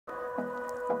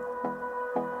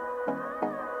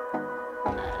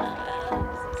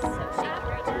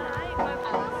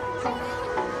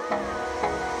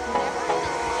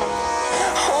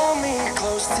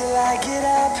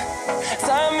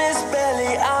Time is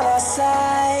barely on our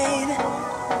side.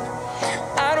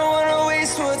 I don't wanna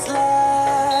waste what's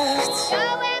left.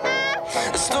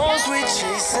 The storms we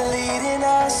chase are leading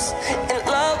us, and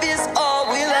love is all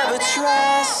we'll ever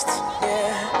trust.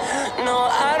 Yeah, no,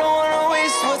 I don't wanna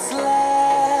waste what's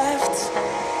left.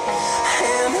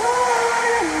 And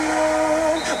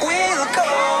on we'll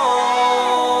go,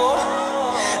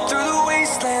 through the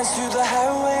wastelands, through the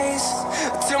highways,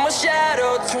 till my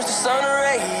shadow turns to sun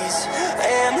rays.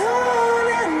 And on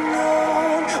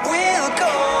we'll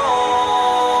go,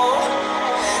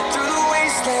 through the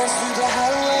wastelands, through the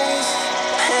highways,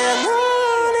 and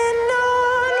on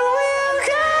we'll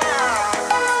go.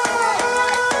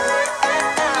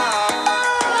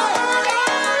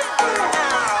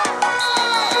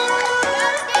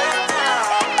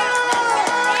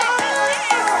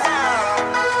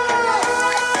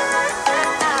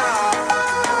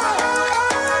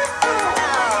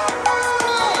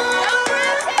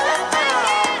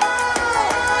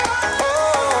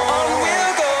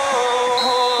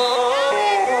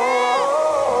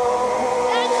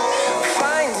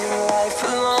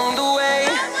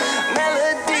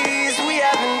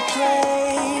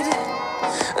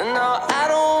 No, I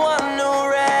don't want no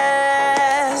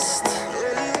rest.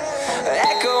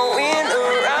 Echoing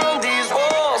around these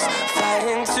walls,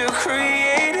 fighting to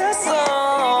create a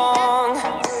song.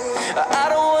 I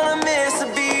don't wanna miss a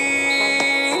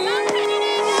beat.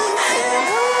 And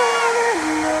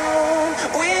on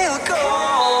we'll go,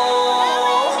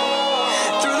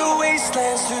 through the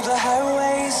wastelands, through the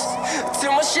highways,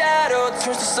 till my shadow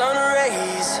turns to sun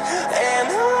rays. And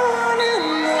on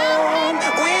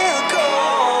we'll go,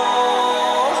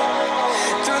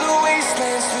 through the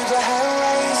wastelands, through the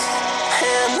highways,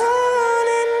 and on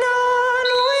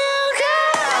we'll go.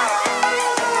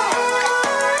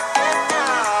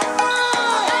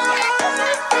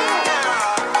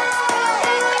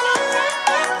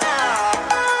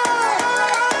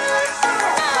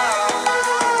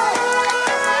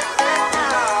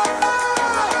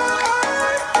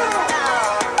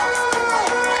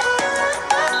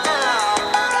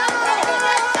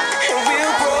 And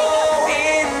we'll grow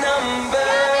in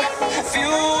number,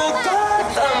 fueled by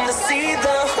them to see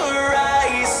the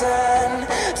horizon,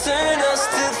 turn us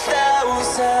to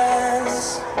thousands.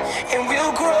 And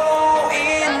we'll grow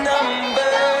in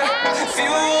number,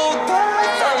 fueled by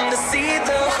them to see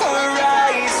the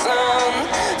horizon,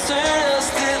 turn us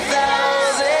to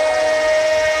thousands.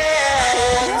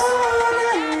 And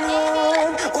on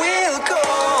we'll go,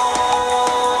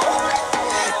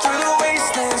 through the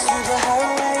wastelands, through the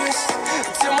highways,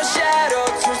 till my shadow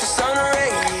turns to sun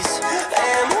rays.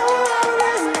 And on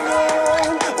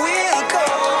we'll go,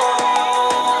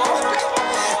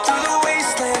 through the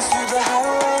wastelands, through the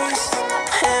highways,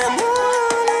 and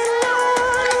on we'll go.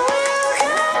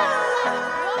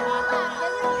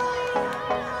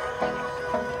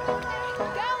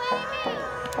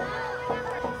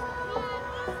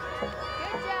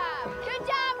 Good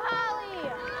job, Holly.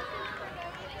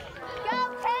 Go,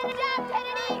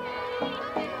 Kennedy.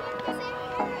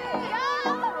 Go.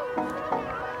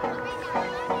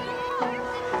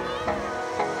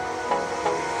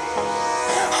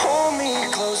 Hold me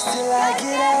close till I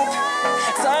get up.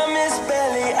 Time is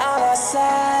barely on our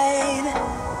side.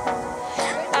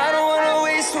 I don't wanna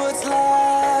waste what's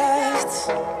left.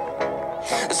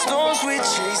 The storms we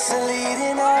chase are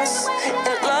leading us,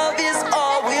 and love is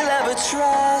all we'll ever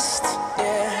trust.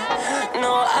 Yeah,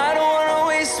 no, I don't wanna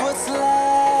waste what's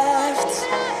left.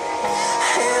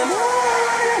 And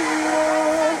on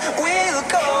we'll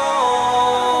go,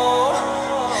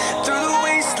 through the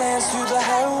wastelands, through the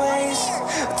highways,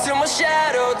 till my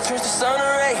shadow turns to sun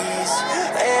rays.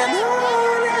 And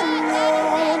on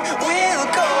we'll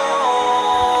go,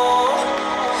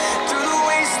 through the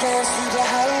wastelands, through the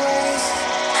highways,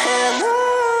 and on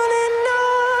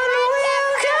we'll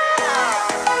go.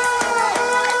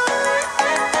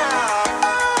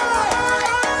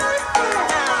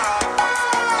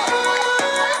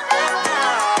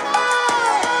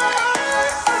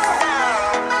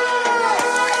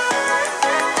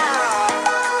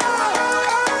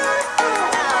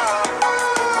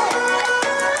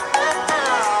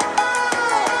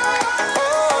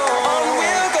 On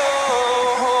we'll go.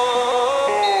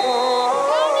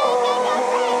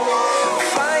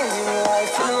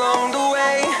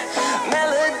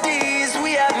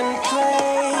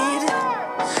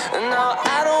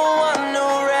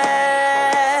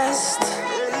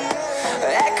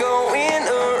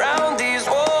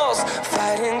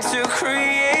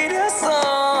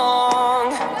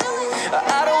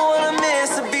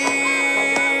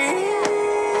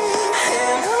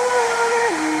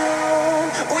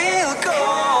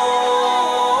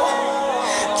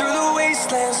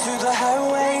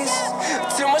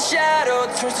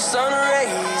 turns to sun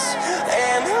rays,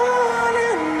 and on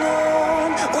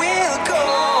we'll go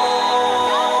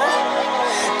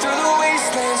through the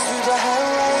wastelands, through the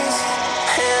highways,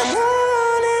 and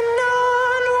on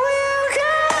we'll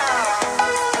go.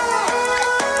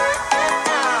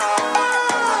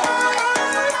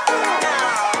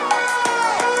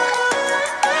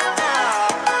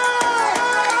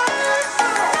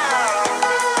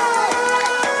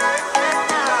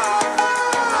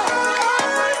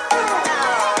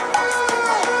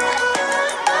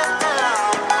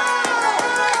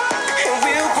 And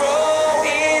we'll grow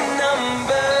in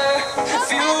number,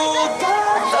 fueled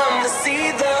by them to see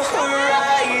the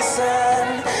horizon,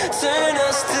 turn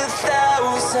us to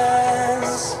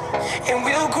thousands. And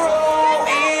we'll grow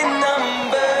in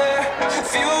number,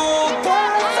 fueled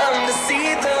by them to see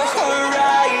the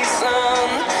horizon,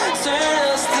 turn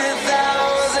us to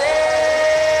thousands.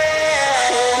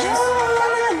 And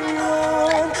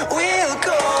on we'll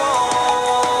go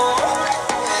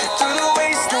through the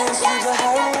wastelands, through the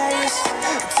highways,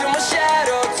 till my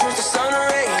shadow turns to sun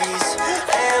rays,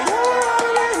 and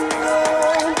on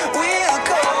we'll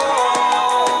go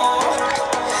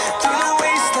through the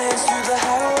wastelands, through the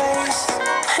highways,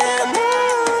 and on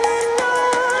we'll go.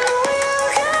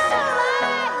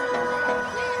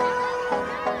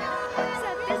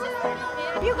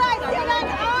 You guys did an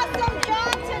awesome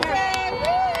job today.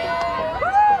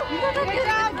 Woo! Good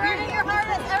job, learning your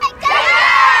hardest.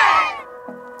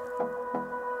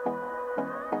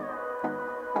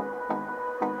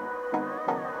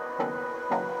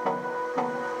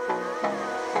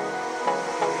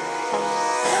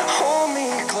 Hold me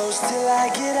close till I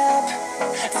get up.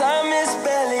 Time is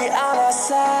barely on our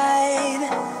side.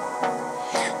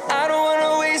 I don't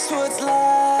wanna waste what's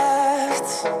left.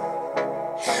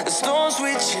 The storms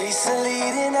we chase are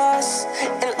leading us,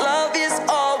 and love is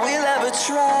all we'll ever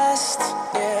trust.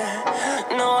 Yeah.